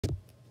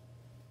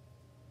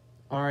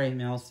Alright,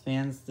 Mouse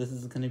fans, this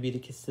is going to be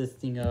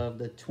consisting of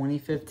the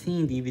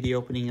 2015 DVD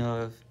opening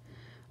of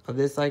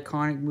this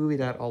iconic movie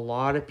that a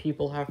lot of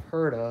people have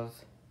heard of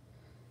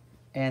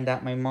and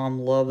that my mom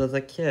loved as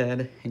a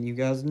kid, and you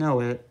guys know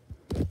it.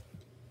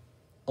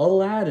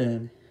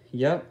 Aladdin.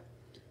 Yep,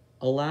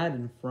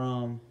 Aladdin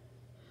from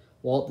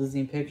Walt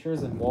Disney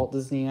Pictures and Walt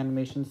Disney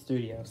Animation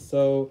Studios.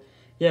 So,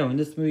 yeah, when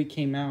this movie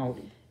came out,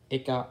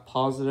 it got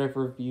positive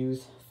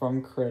reviews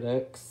from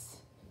critics.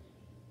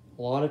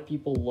 A lot of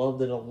people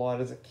loved it a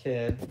lot as a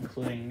kid,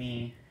 including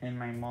me and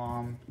my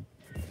mom.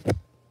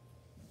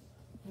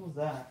 What was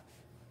that?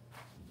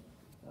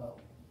 Oh.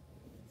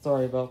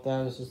 Sorry about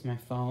that, it's just my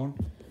phone.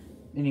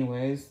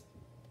 Anyways,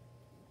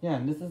 yeah,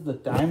 and this is the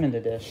Diamond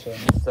Edition.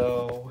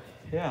 So,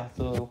 yeah,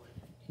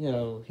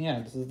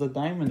 this is the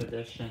Diamond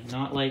Edition,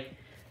 not like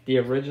the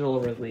original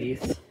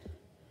release.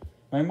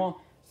 My mom,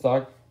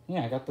 so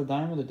I got the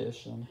Diamond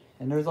Edition.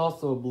 And there's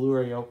also a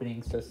Blu-ray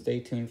opening, so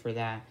stay tuned for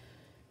that.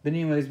 But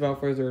anyways,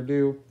 without further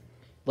ado,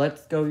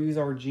 let's go use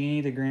our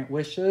genie to grant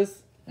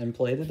wishes and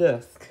play the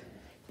disc.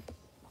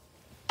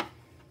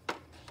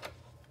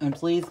 And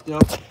please go...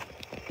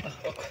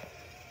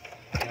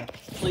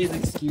 Please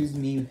excuse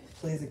me.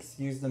 Please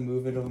excuse the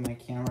movement of my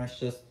camera. It's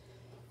just,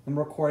 I'm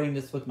recording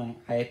this with my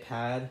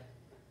iPad.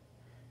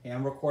 Yeah,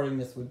 I'm recording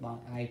this with my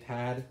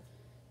iPad.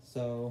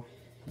 So,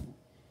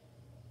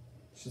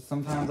 it's just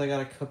sometimes I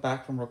gotta cut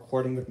back from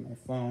recording with my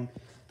phone.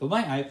 But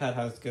my iPad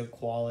has good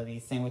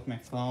quality. Same with my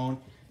phone.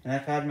 And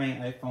I've had my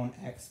iPhone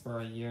X for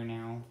a year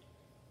now.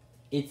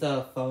 It's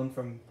a phone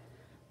from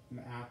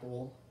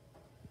Apple.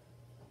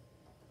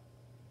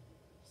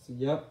 So,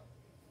 yep.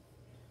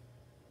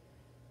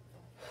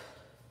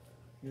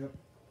 I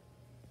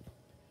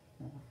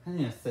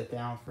need to sit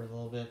down for a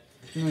little bit.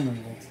 I'm a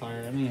little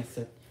tired. I need to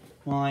sit.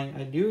 Well,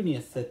 I do need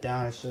to sit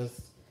down. It's just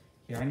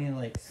here. I need to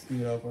like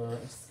scoot over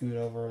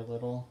a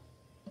little.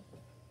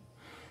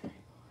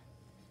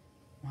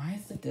 Why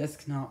is the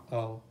disc not?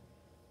 Oh.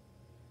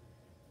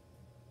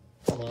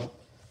 Hello.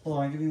 Hold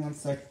on. Give me 1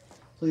 sec.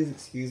 Please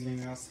excuse me,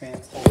 mouse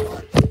fans. Hold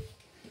on.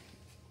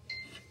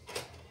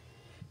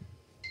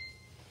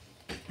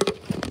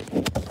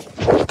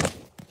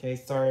 Okay,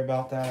 sorry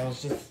about that. I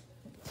was just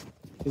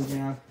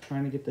figuring out,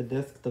 trying to get the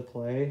disc to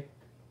play.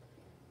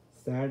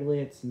 Sadly,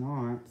 it's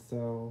not,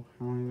 so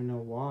I don't even know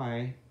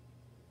why.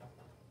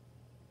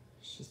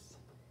 It's just...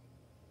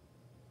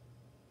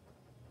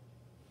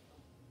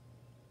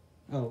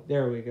 Oh,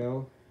 there we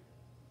go.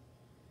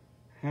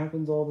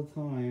 Happens all the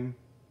time.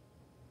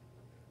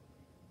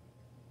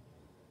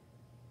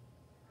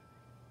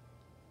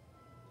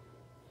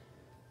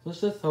 Let's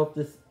just hope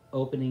this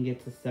opening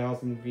gets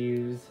 1,000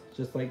 views,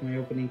 just like my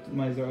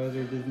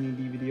other Disney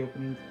DVD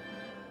openings.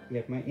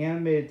 Yeah, my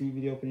animated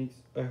DVD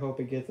openings, I hope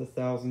it gets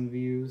 1,000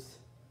 views.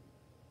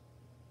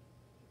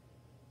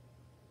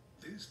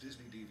 This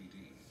Disney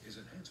DVD is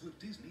enhanced with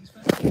Disney's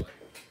Fast Play.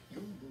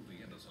 Your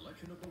movie and a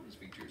selection of bonus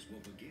features will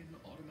begin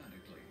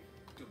automatically.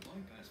 To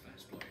bypass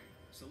Fast Play,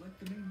 select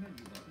the main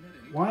menu button at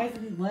any time. Why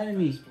isn't it letting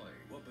me? Fast Play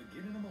will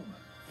begin in a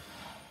moment.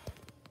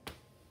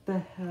 What the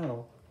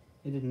hell?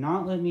 It did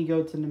not let me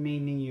go to the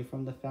main menu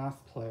from the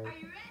Fast Play. Are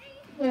you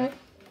ready?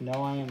 No,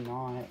 I am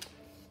not.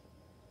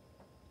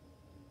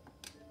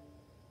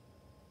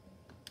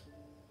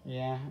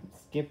 Yeah, I'm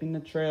skipping the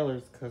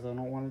trailers because I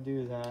don't want to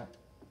do that.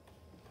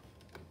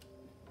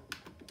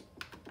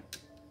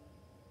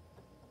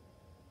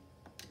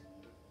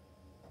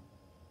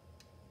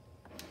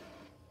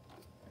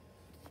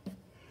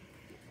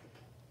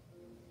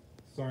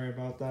 Sorry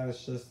about that,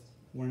 it's just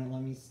wouldn't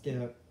let me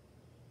skip.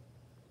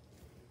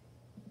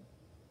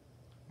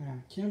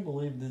 I can't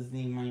believe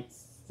Disney might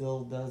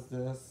still does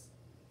this.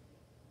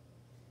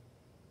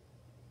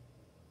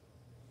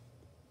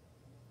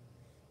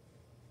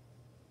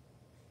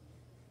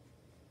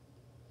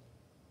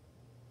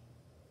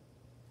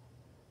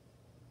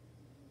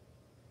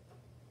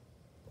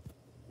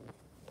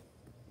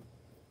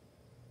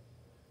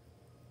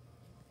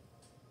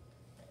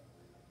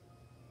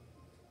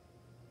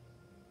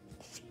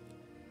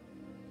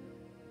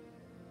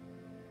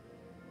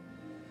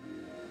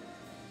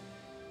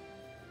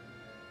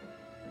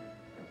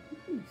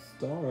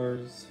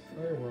 Stars,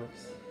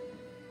 fireworks.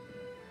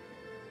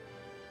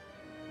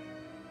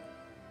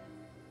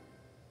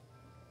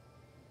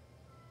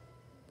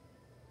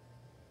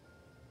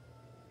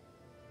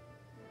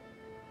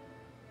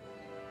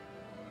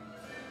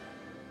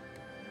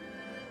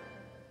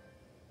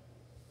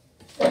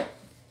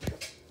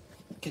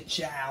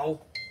 Ka-chow.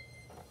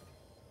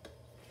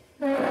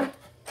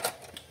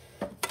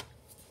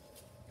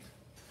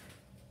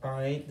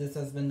 Alright, this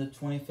has been the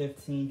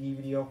 2015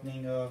 DVD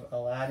opening of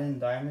Aladdin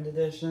Diamond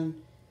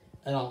Edition,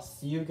 and I'll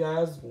see you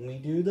guys when we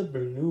do the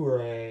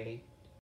Blu-ray.